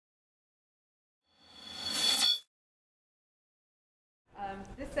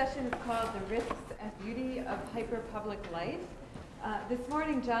session is called The Risks and Beauty of Hyperpublic Life. This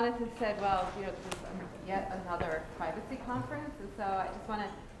morning, Jonathan said, well, this is yet another privacy conference, and so I just want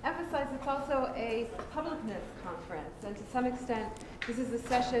to emphasize it's also a publicness conference, and to some extent, this is a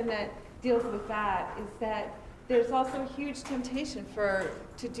session that deals with that, is that there's also a huge temptation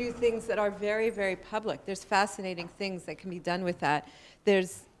to do things that are very, very public. There's fascinating things that can be done with that.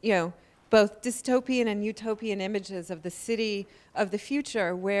 There's, both dystopian and utopian images of the city of the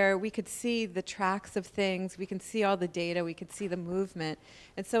future where we could see the tracks of things, we can see all the data, we could see the movement.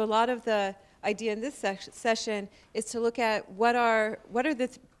 And so a lot of the idea in this session is to look at what are the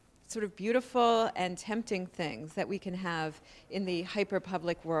sort of beautiful and tempting things that we can have in the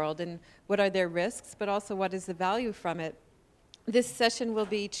hyper-public world, and what are their risks, but also what is the value from it. This session will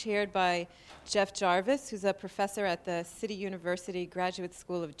be chaired by Jeff Jarvis, who's a professor at the City University Graduate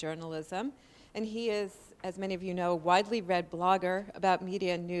School of Journalism. And he is, as many of you know, a widely read blogger about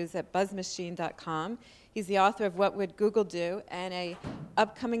media and news at buzzmachine.com. He's the author of What Would Google Do? And an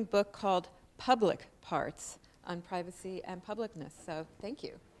upcoming book called Public Parts on Privacy and Publicness. So thank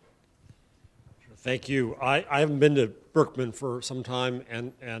you. Thank you. I haven't been to Berkman for some time,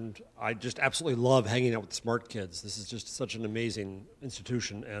 and I just absolutely love hanging out with the smart kids. This is just such an amazing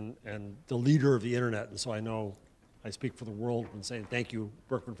institution and the leader of the internet, and so I know I speak for the world in saying thank you,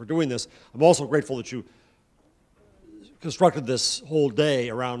 Berkman, for doing this. I'm also grateful that you constructed this whole day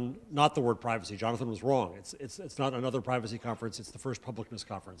around not the word privacy. Jonathan was wrong. It's not another privacy conference, it's the first publicness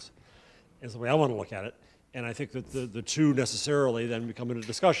conference. It's the way I want to look at it. And I think that the two necessarily then become in a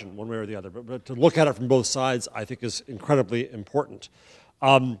discussion, one way or the other. But to look at it from both sides, I think, is incredibly important.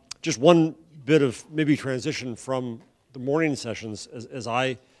 Just one bit of maybe transition from the morning sessions, as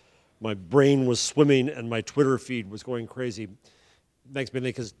my brain was swimming and my Twitter feed was going crazy. Thanks, mainly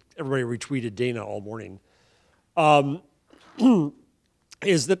because everybody retweeted Dana all morning.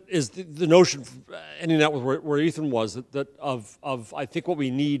 Is the notion, ending out with where Ethan was, that I think what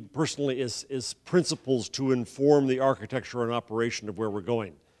we need personally is principles to inform the architecture and operation of where we're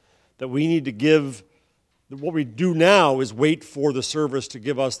going. That we need to give, what we do now is wait for the service to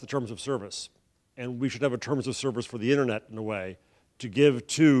give us the terms of service. And we should have a terms of service for the internet in a way to give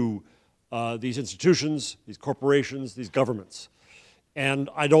to these institutions, these corporations, these governments. And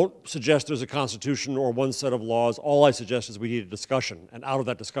I don't suggest there's a constitution or one set of laws. All I suggest is we need a discussion. And out of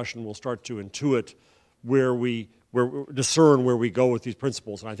that discussion, we'll start to intuit discern where we go with these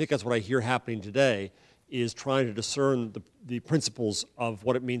principles. And I think that's what I hear happening today, is trying to discern the principles of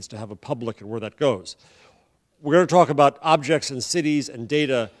what it means to have a public and where that goes. We're going to talk about objects and cities and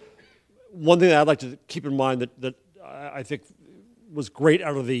data. One thing that I'd like to keep in mind that I think was great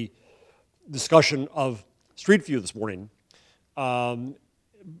out of the discussion of Street View this morning, and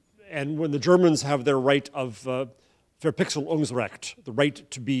when the Germans have their right of Verpixelungsrecht, the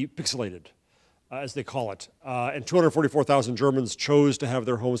right to be pixelated, as they call it, and 244,000 Germans chose to have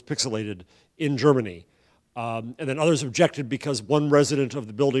their homes pixelated in Germany. And then others objected because one resident of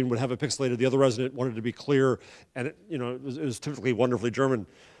the building would have it pixelated, the other resident wanted to be clear, and it was typically wonderfully German.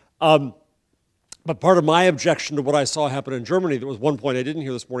 But part of my objection to what I saw happen in Germany, there was one point I didn't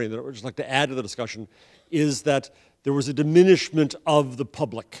hear this morning that I would just like to add to the discussion, is that there was a diminishment of the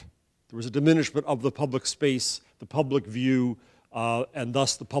public. There was a diminishment of the public space, the public view, and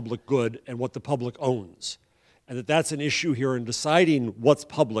thus the public good and what the public owns. And that's an issue here in deciding what's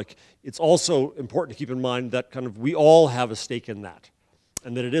public. It's also important to keep in mind that we all have a stake in that,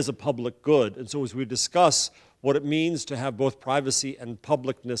 and that it is a public good. And so as we discuss what it means to have both privacy and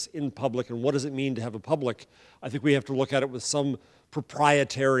publicness in public, and what does it mean to have a public, I think we have to look at it with some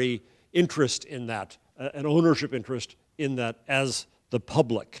proprietary interest in that, an ownership interest in that as the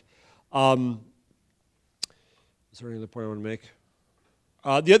public. Is there any other point I want to make?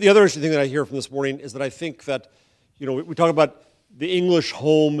 The other interesting thing that I hear from this morning is that I think that, we talk about the English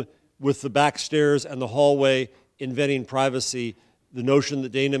home with the back stairs and the hallway inventing privacy, the notion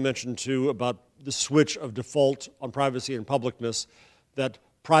that Dana mentioned too about the switch of default on privacy and publicness, that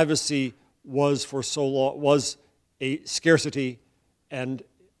privacy was for so long, was a scarcity, and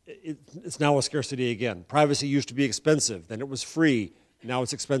it's now a scarcity again. Privacy used to be expensive, then it was free, now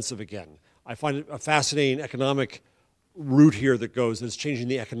it's expensive again. I find it a fascinating economic route here that goes, it's changing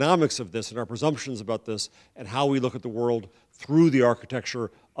the economics of this and our presumptions about this and how we look at the world through the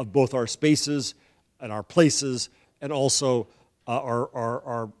architecture of both our spaces and our places and also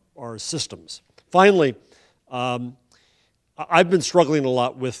our systems. Finally, I've been struggling a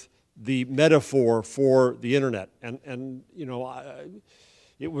lot with the metaphor for the internet, and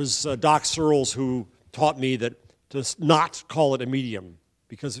it was Doc Searles who taught me that to not call it a medium,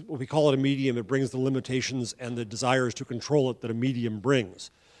 because when we call it a medium, it brings the limitations and the desires to control it that a medium brings.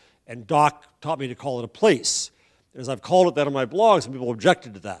 And Doc taught me to call it a place. As I've called it that on my blog, some people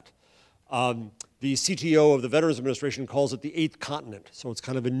objected to that. The CTO of the Veterans Administration calls it the eighth continent, so it's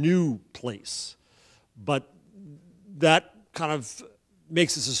kind of a new place. But that kind of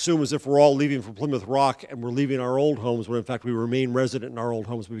makes us assume as if we're all leaving from Plymouth Rock and we're leaving our old homes, when in fact we remain resident in our old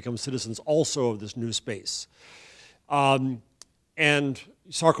homes. We become citizens also of this new space. And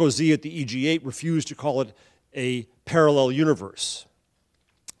Sarkozy at the EG8 refused to call it a parallel universe.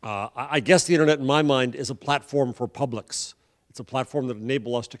 I guess the internet, in my mind, is a platform for publics. It's a platform that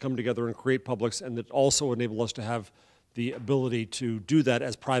enables us to come together and create publics, and that also enable us to have the ability to do that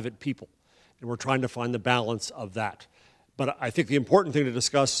as private people. And we're trying to find the balance of that. But I think the important thing to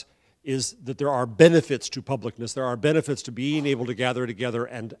discuss is that there are benefits to publicness. There are benefits to being able to gather together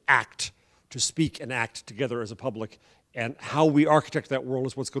and act, to speak and act together as a public. And how we architect that world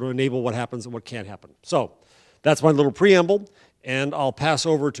is what's going to enable what happens and what can't happen. So that's my little preamble. And I'll pass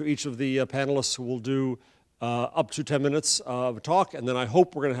over to each of the panelists who will do up to 10 minutes of a talk. And then I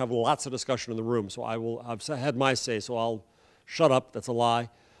hope we're going to have lots of discussion in the room. So I've had my say, so I'll shut up. That's a lie.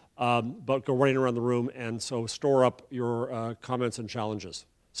 But go running around the room, and so store up your comments and challenges.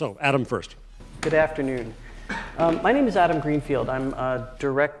 So, Adam first. Good afternoon. My name is Adam Greenfield. I'm a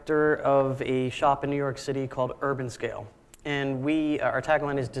director of a shop in New York City called Urbanscale. And our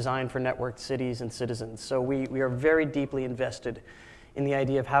tagline is designed for networked cities and citizens. So we are very deeply invested in the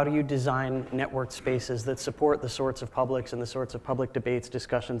idea of how do you design networked spaces that support the sorts of publics and the sorts of public debates,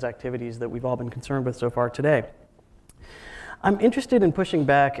 discussions, activities that we've all been concerned with so far today. I'm interested in pushing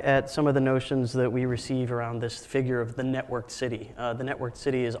back at some of the notions that we receive around this figure of the networked city. The networked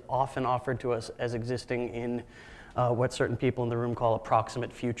city is often offered to us as existing in what certain people in the room call a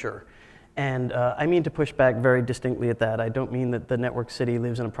proximate future. And I mean to push back very distinctly at that. I don't mean that the networked city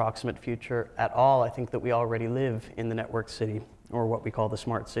lives in a proximate future at all. I think that we already live in the networked city, or what we call the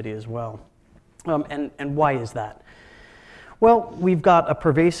smart city as well. And why is that? Well, we've got a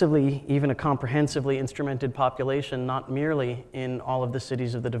pervasively, even a comprehensively instrumented population, not merely in all of the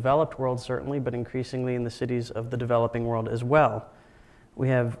cities of the developed world, certainly, but increasingly in the cities of the developing world as well. We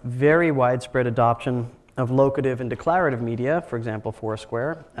have very widespread adoption of locative and declarative media, for example,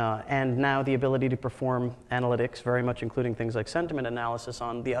 Foursquare, and now the ability to perform analytics, very much including things like sentiment analysis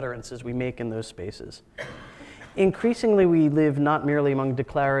on the utterances we make in those spaces. Increasingly, we live not merely among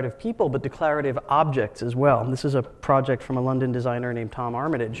declarative people, but declarative objects as well. This is a project from a London designer named Tom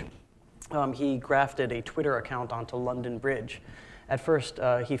Armitage. He grafted a Twitter account onto London Bridge. At first,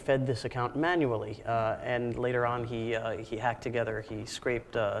 he fed this account manually, and later on, he hacked together, he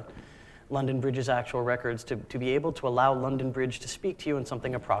scraped London Bridge's actual records to be able to allow London Bridge to speak to you in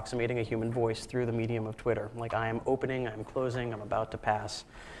something approximating a human voice through the medium of Twitter. Like, I am opening, I'm closing, I'm about to pass.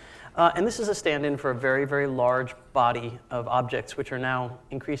 And this is a stand-in for a very, very large body of objects which are now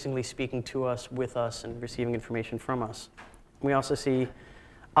increasingly speaking to us, with us, and receiving information from us. We also see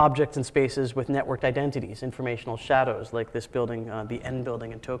objects and spaces with networked identities, informational shadows, like this building, the N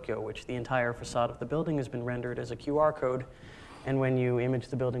building in Tokyo, which the entire facade of the building has been rendered as a QR code. And when you image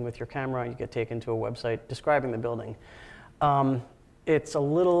the building with your camera, you get taken to a website describing the building.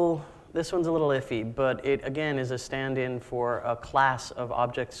 This one's a little iffy, but it, again, is a stand-in for a class of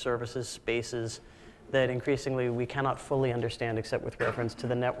objects, services, spaces that increasingly we cannot fully understand except with reference to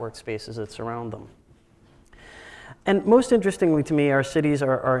the network spaces that surround them. And most interestingly to me, our cities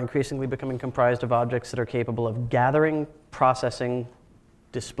are increasingly becoming comprised of objects that are capable of gathering, processing,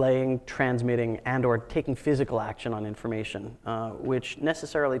 displaying, transmitting, and or taking physical action on information, which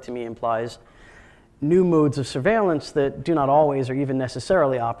necessarily to me implies new modes of surveillance that do not always or even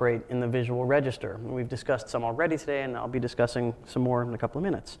necessarily operate in the visual register. We've discussed some already today, and I'll be discussing some more in a couple of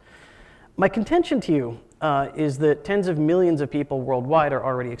minutes. My contention to you is that tens of millions of people worldwide are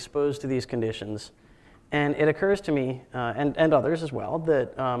already exposed to these conditions. And it occurs to me, and others as well,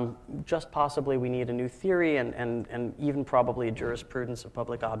 that just possibly we need a new theory and even probably a jurisprudence of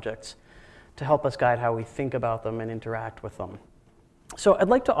public objects to help us guide how we think about them and interact with them. So I'd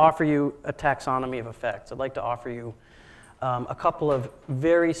like to offer you a taxonomy of effects. I'd like to offer you a couple of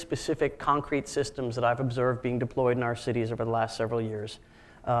very specific concrete systems that I've observed being deployed in our cities over the last several years,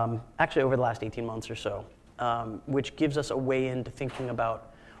 actually over the last 18 months or so, which gives us a way into thinking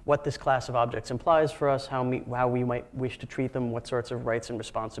about what this class of objects implies for us, how we might wish to treat them, what sorts of rights and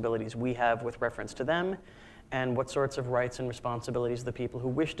responsibilities we have with reference to them, and what sorts of rights and responsibilities the people who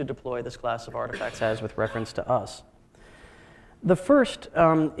wish to deploy this class of artifacts has with reference to us. The first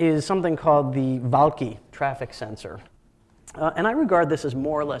is something called the Valky traffic sensor. And I regard this as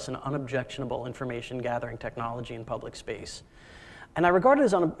more or less an unobjectionable information gathering technology in public space. And I regard it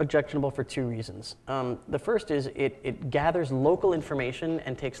as unobjectionable for two reasons. The first is it gathers local information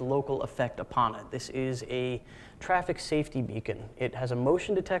and takes local effect upon it. This is a traffic safety beacon. It has a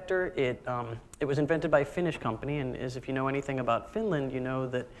motion detector. It was invented by a Finnish company, and if you know anything about Finland, you know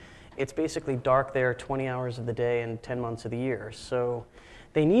that it's basically dark there 20 hours of the day and 10 months of the year. So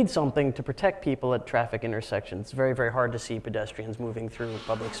they need something to protect people at traffic intersections. It's very, very hard to see pedestrians moving through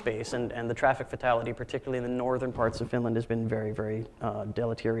public space, and the traffic fatality, particularly in the northern parts of Finland, has been very, very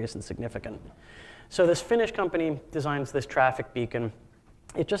deleterious and significant. So this Finnish company designs this traffic beacon.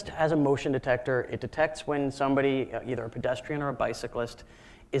 It just has a motion detector. It detects when somebody, either a pedestrian or a bicyclist,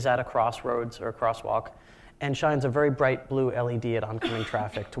 is at a crossroads or a crosswalk, and shines a very bright blue LED at oncoming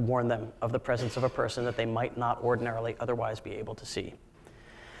traffic to warn them of the presence of a person that they might not ordinarily otherwise be able to see.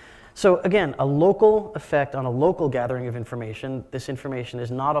 So again, a local effect on a local gathering of information. This information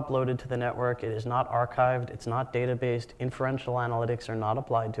is not uploaded to the network. It is not archived. It's not data-based. Inferential analytics are not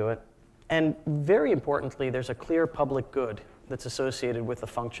applied to it. And very importantly, there's a clear public good that's associated with the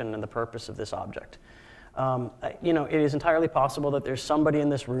function and the purpose of this object. It is entirely possible that there's somebody in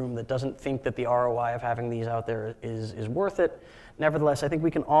this room that doesn't think that the ROI of having these out there is worth it. Nevertheless, I think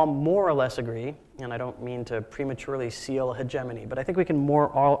we can all more or less agree, and I don't mean to prematurely seal hegemony, but I think we can more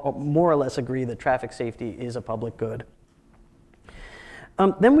or less agree that traffic safety is a public good.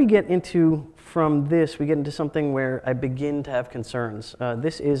 Then we get into, from this, we get into something where I begin to have concerns.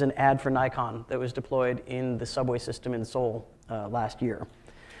 This is an ad for Nikon that was deployed in the subway system in Seoul last year.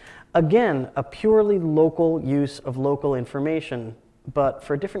 Again, a purely local use of local information, but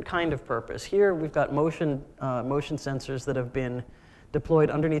for a different kind of purpose. Here we've got motion sensors that have been deployed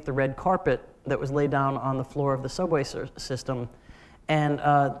underneath the red carpet that was laid down on the floor of the subway system. And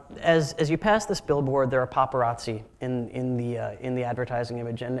as you pass this billboard, there are paparazzi in the advertising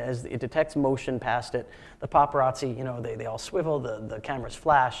image, and as it detects motion past it, the paparazzi, they all swivel, the cameras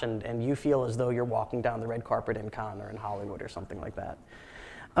flash, and you feel as though you're walking down the red carpet in Cannes or in Hollywood or something like that.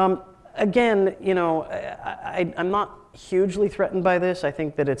 Again, I'm not hugely threatened by this. I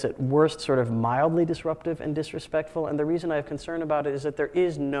think that it's at worst sort of mildly disruptive and disrespectful, and the reason I have concern about it is that there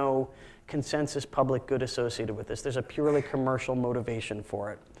is no consensus public good associated with this. There's a purely commercial motivation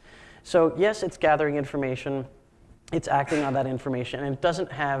for it. So yes, it's gathering information, it's acting on that information, and it doesn't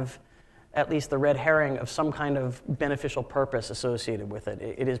have at least the red herring of some kind of beneficial purpose associated with it.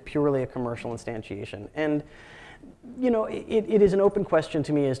 It is purely a commercial instantiation. And it is an open question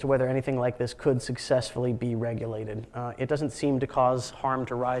to me as to whether anything like this could successfully be regulated. It doesn't seem to cause harm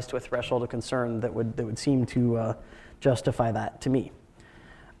to rise to a threshold of concern that would seem to justify that to me.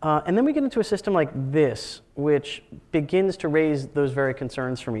 And then we get into a system like this, which begins to raise those very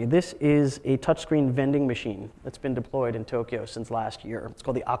concerns for me. This is a touchscreen vending machine that's been deployed in Tokyo since last year. It's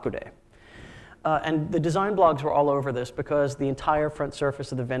called the Akude. And the design blogs were all over this because the entire front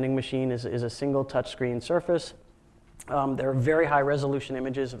surface of the vending machine is a single touchscreen surface. There are very high resolution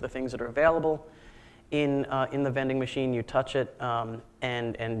images of the things that are available in the vending machine. You touch it,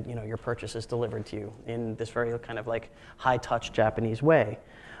 and your purchase is delivered to you in this very kind of like high-touch Japanese way.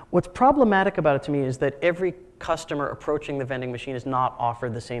 What's problematic about it to me is that every customer approaching the vending machine is not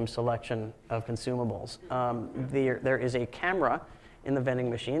offered the same selection of consumables. There is a camera in the vending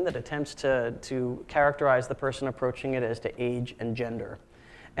machine that attempts to characterize the person approaching it as to age and gender.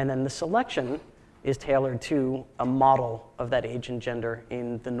 And then the selection is tailored to a model of that age and gender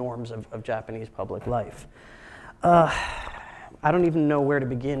in the norms of Japanese public life. I don't even know where to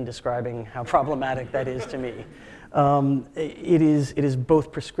begin describing how problematic that is to me. It is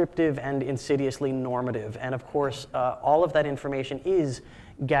both prescriptive and insidiously normative. And of course, all of that information is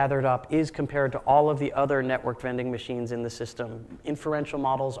gathered up, is compared to all of the other networked vending machines in the system. Inferential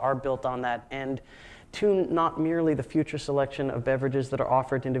models are built on that, and tune not merely the future selection of beverages that are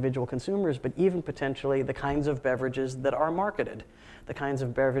offered to individual consumers, but even potentially the kinds of beverages that are marketed, the kinds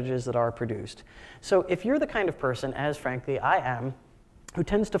of beverages that are produced. So if you're the kind of person, as frankly I am, who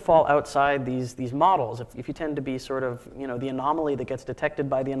tends to fall outside these models, if you tend to be sort of the anomaly that gets detected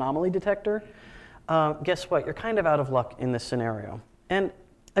by the anomaly detector, guess what? You're kind of out of luck in this scenario. And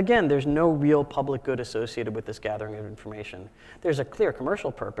again, there's no real public good associated with this gathering of information. There's a clear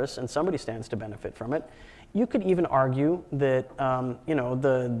commercial purpose, and somebody stands to benefit from it. You could even argue that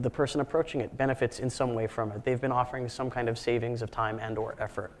the person approaching it benefits in some way from it. They've been offering some kind of savings of time and/or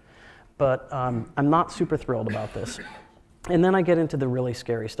effort. But I'm not super thrilled about this. And then I get into the really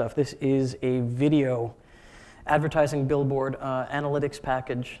scary stuff. This is a video advertising billboard analytics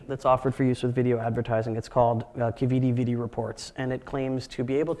package that's offered for use with video advertising. It's called Kividi Video Reports, and it claims to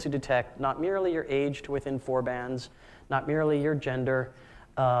be able to detect not merely your age to within 4 bands, not merely your gender,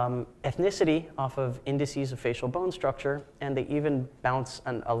 ethnicity off of indices of facial bone structure, and they even bounce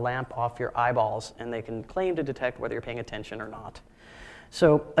a lamp off your eyeballs, and they can claim to detect whether you're paying attention or not.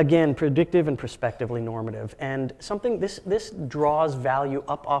 So again, predictive and prospectively normative, and this draws value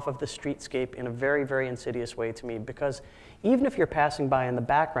up off of the streetscape in a very, very insidious way to me, because even if you're passing by in the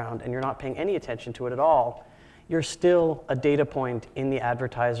background and you're not paying any attention to it at all, you're still a data point in the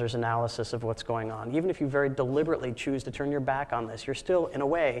advertiser's analysis of what's going on. Even if you very deliberately choose to turn your back on this, you're still, in a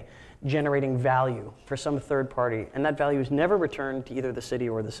way, generating value for some third party, and that value is never returned to either the city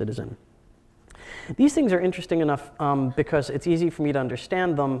or the citizen. These things are interesting enough because it's easy for me to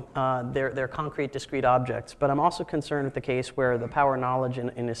understand them. They're concrete, discrete objects, but I'm also concerned with the case where the power knowledge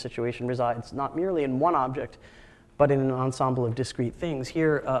in a situation resides not merely in one object, but in an ensemble of discrete things.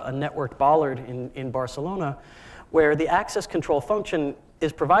 Here, a networked bollard in Barcelona, where the access control function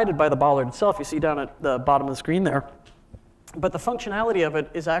is provided by the bollard itself. You see down at the bottom of the screen there. But the functionality of it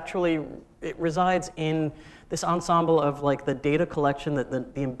is actually, it resides in this ensemble of like the data collection, the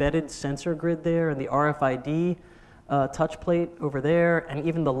embedded sensor grid there, and the RFID touch plate over there, and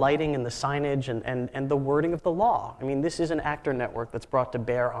even the lighting and the signage and the wording of the law. I mean, this is an actor network that's brought to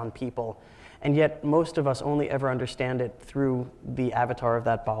bear on people, and yet most of us only ever understand it through the avatar of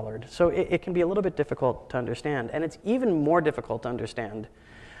that bollard. So it can be a little bit difficult to understand, and it's even more difficult to understand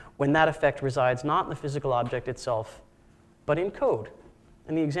when that effect resides not in the physical object itself, but in code.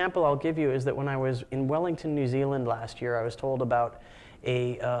 And the example I'll give you is that when I was in Wellington, New Zealand last year, I was told about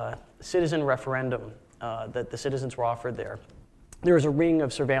a citizen referendum that the citizens were offered there. There was a ring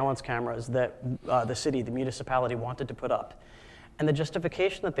of surveillance cameras that the municipality wanted to put up. And the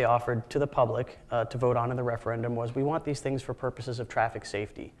justification that they offered to the public to vote on in the referendum was, we want these things for purposes of traffic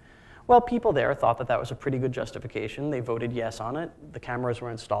safety. Well, people there thought that that was a pretty good justification. They voted yes on it. The cameras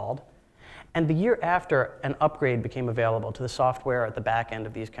were installed. And the year after, an upgrade became available to the software at the back end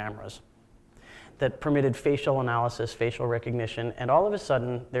of these cameras that permitted facial analysis, facial recognition, and all of a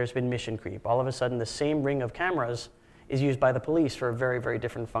sudden, there's been mission creep. All of a sudden, the same ring of cameras is used by the police for a very, very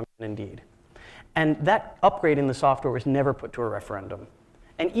different function indeed. And that upgrade in the software was never put to a referendum.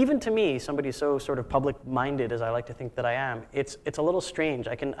 And even to me, somebody so sort of public-minded as I like to think that I am, it's a little strange.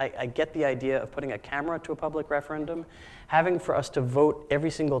 I get the idea of putting a camera to a public referendum. Having for us to vote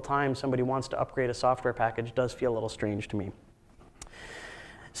every single time somebody wants to upgrade a software package does feel a little strange to me.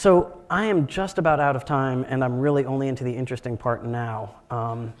 So I am just about out of time, and I'm really only into the interesting part now.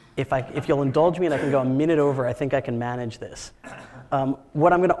 If you'll indulge me and I can go a minute over, I think I can manage this.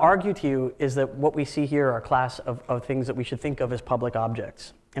 What I'm going to argue to you is that what we see here are a class of things that we should think of as public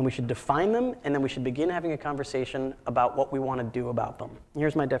objects. And we should define them, and then we should begin having a conversation about what we want to do about them.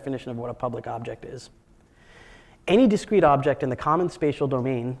 Here's my definition of what a public object is. Any discrete object in the common spatial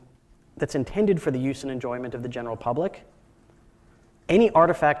domain that's intended for the use and enjoyment of the general public, any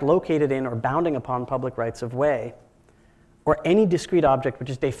artifact located in or bounding upon public rights of way, or any discrete object which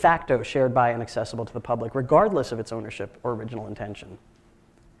is de facto shared by and accessible to the public, regardless of its ownership or original intention.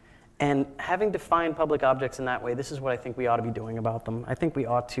 And having defined public objects in that way, this is what I think we ought to be doing about them. I think we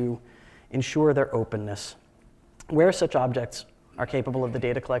ought to ensure their openness. Where such objects are capable of the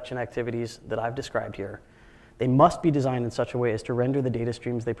data collection activities that I've described here, they must be designed in such a way as to render the data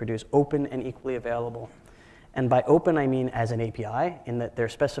streams they produce open and equally available. And by open, I mean as an API, in that their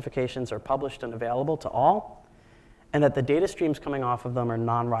specifications are published and available to all, and that the data streams coming off of them are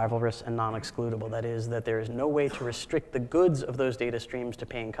non-rivalrous and non-excludable. That is, that there is no way to restrict the goods of those data streams to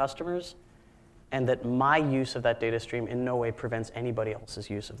paying customers, and that my use of that data stream in no way prevents anybody else's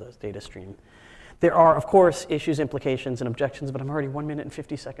use of those data stream. There are, of course, issues, implications, and objections, but I'm already 1 minute and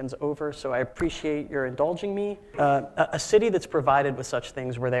 50 seconds over, so I appreciate your indulging me. A city that's provided with such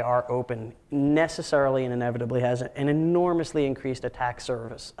things where they are open necessarily and inevitably has an enormously increased attack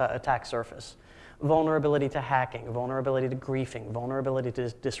surface. Vulnerability to hacking, vulnerability to griefing, vulnerability to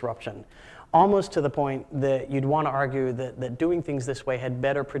disruption. Almost to the point that you'd want to argue that doing things this way had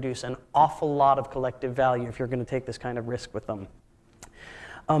better produce an awful lot of collective value if you're going to take this kind of risk with them.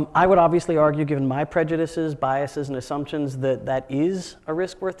 I would obviously argue, given my prejudices, biases, and assumptions, that that is a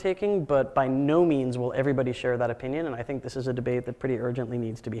risk worth taking, but by no means will everybody share that opinion, and I think this is a debate that pretty urgently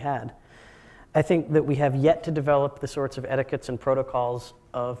needs to be had. I think that we have yet to develop the sorts of etiquettes and protocols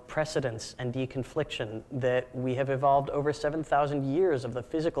of precedence and deconfliction that we have evolved over 7,000 years of the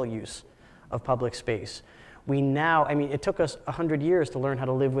physical use of public space. We now, I mean, it took us 100 years to learn how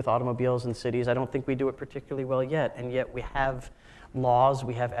to live with automobiles in cities. I don't think we do it particularly well yet, and yet we have laws,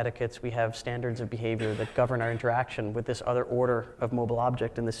 we have etiquettes, we have standards of behavior that govern our interaction with this other order of mobile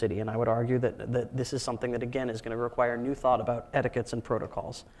object in the city. And I would argue that this is something that, again, is going to require new thought about etiquettes and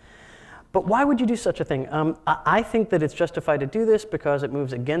protocols. But why would you do such a thing? I think that it's justified to do this because it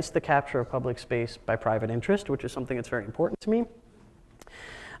moves against the capture of public space by private interest, which is something that's very important to me.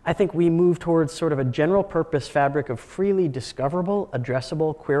 I think we move towards sort of a general purpose fabric of freely discoverable,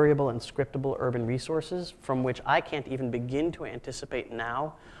 addressable, queryable, and scriptable urban resources from which I can't even begin to anticipate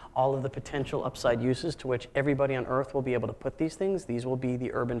now all of the potential upside uses to which everybody on Earth will be able to put these things. These will be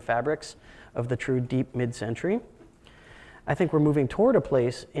the urban fabrics of the true deep mid-century. I think we're moving toward a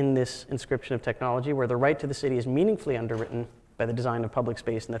place in this inscription of technology where the right to the city is meaningfully underwritten by the design of public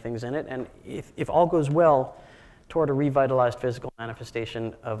space and the things in it. And if all goes well, toward a revitalized physical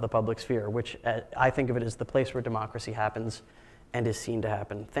manifestation of the public sphere, which I think of it as the place where democracy happens and is seen to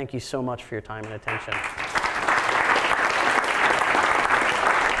happen. Thank you so much for your time and attention.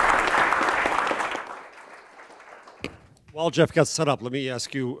 While Jeff gets set up, let me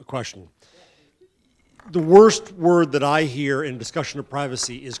ask you a question. The worst word that I hear in discussion of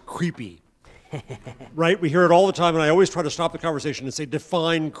privacy is creepy. Right? We hear it all the time, and I always try to stop the conversation and say,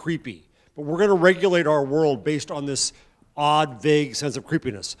 define creepy. But we're going to regulate our world based on this odd, vague sense of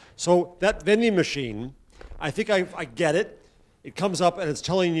creepiness. So that vending machine, I think I get it. It comes up and it's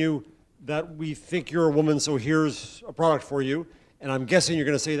telling you that we think you're a woman, so here's a product for you. And I'm guessing you're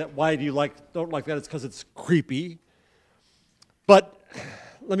going to say that why do you don't like that? It's because it's creepy. But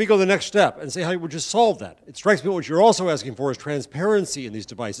let me go the next step and say how you would just solve that. It strikes me what you're also asking for is transparency in these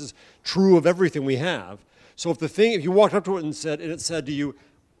devices, true of everything we have. So if you walked up to it and it said to you,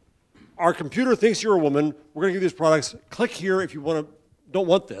 our computer thinks you're a woman, we're going to give you these products, click here if you don't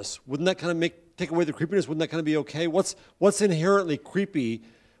want this. Wouldn't that kind of take away the creepiness? Wouldn't that kind of be okay? What's inherently creepy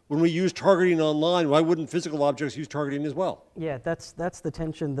when we use targeting online? Why wouldn't physical objects use targeting as well? Yeah, that's the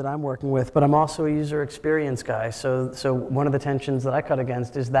tension that I'm working with, but I'm also a user experience guy. So one of the tensions that I cut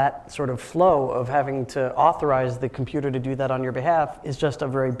against is that sort of flow of having to authorize the computer to do that on your behalf is just a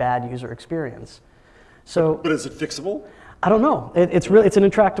very bad user experience. But is it fixable? I don't know. It's an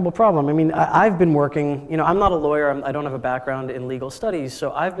intractable problem. I mean, I've been working, I'm not a lawyer, I don't have a background in legal studies,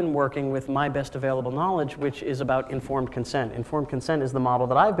 so I've been working with my best available knowledge, which is about informed consent. Informed consent is the model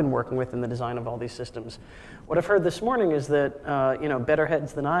that I've been working with in the design of all these systems. What I've heard this morning is that, better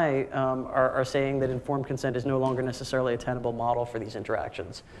heads than I are saying that informed consent is no longer necessarily a tenable model for these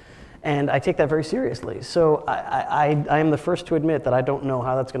interactions. And I take that very seriously. So I am the first to admit that I don't know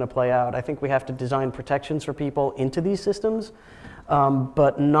how that's going to play out. I think we have to design protections for people into these systems,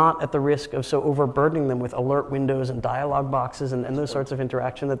 but not at the risk of so overburdening them with alert windows and dialog boxes and those sorts of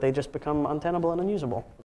interaction that they just become untenable and unusable.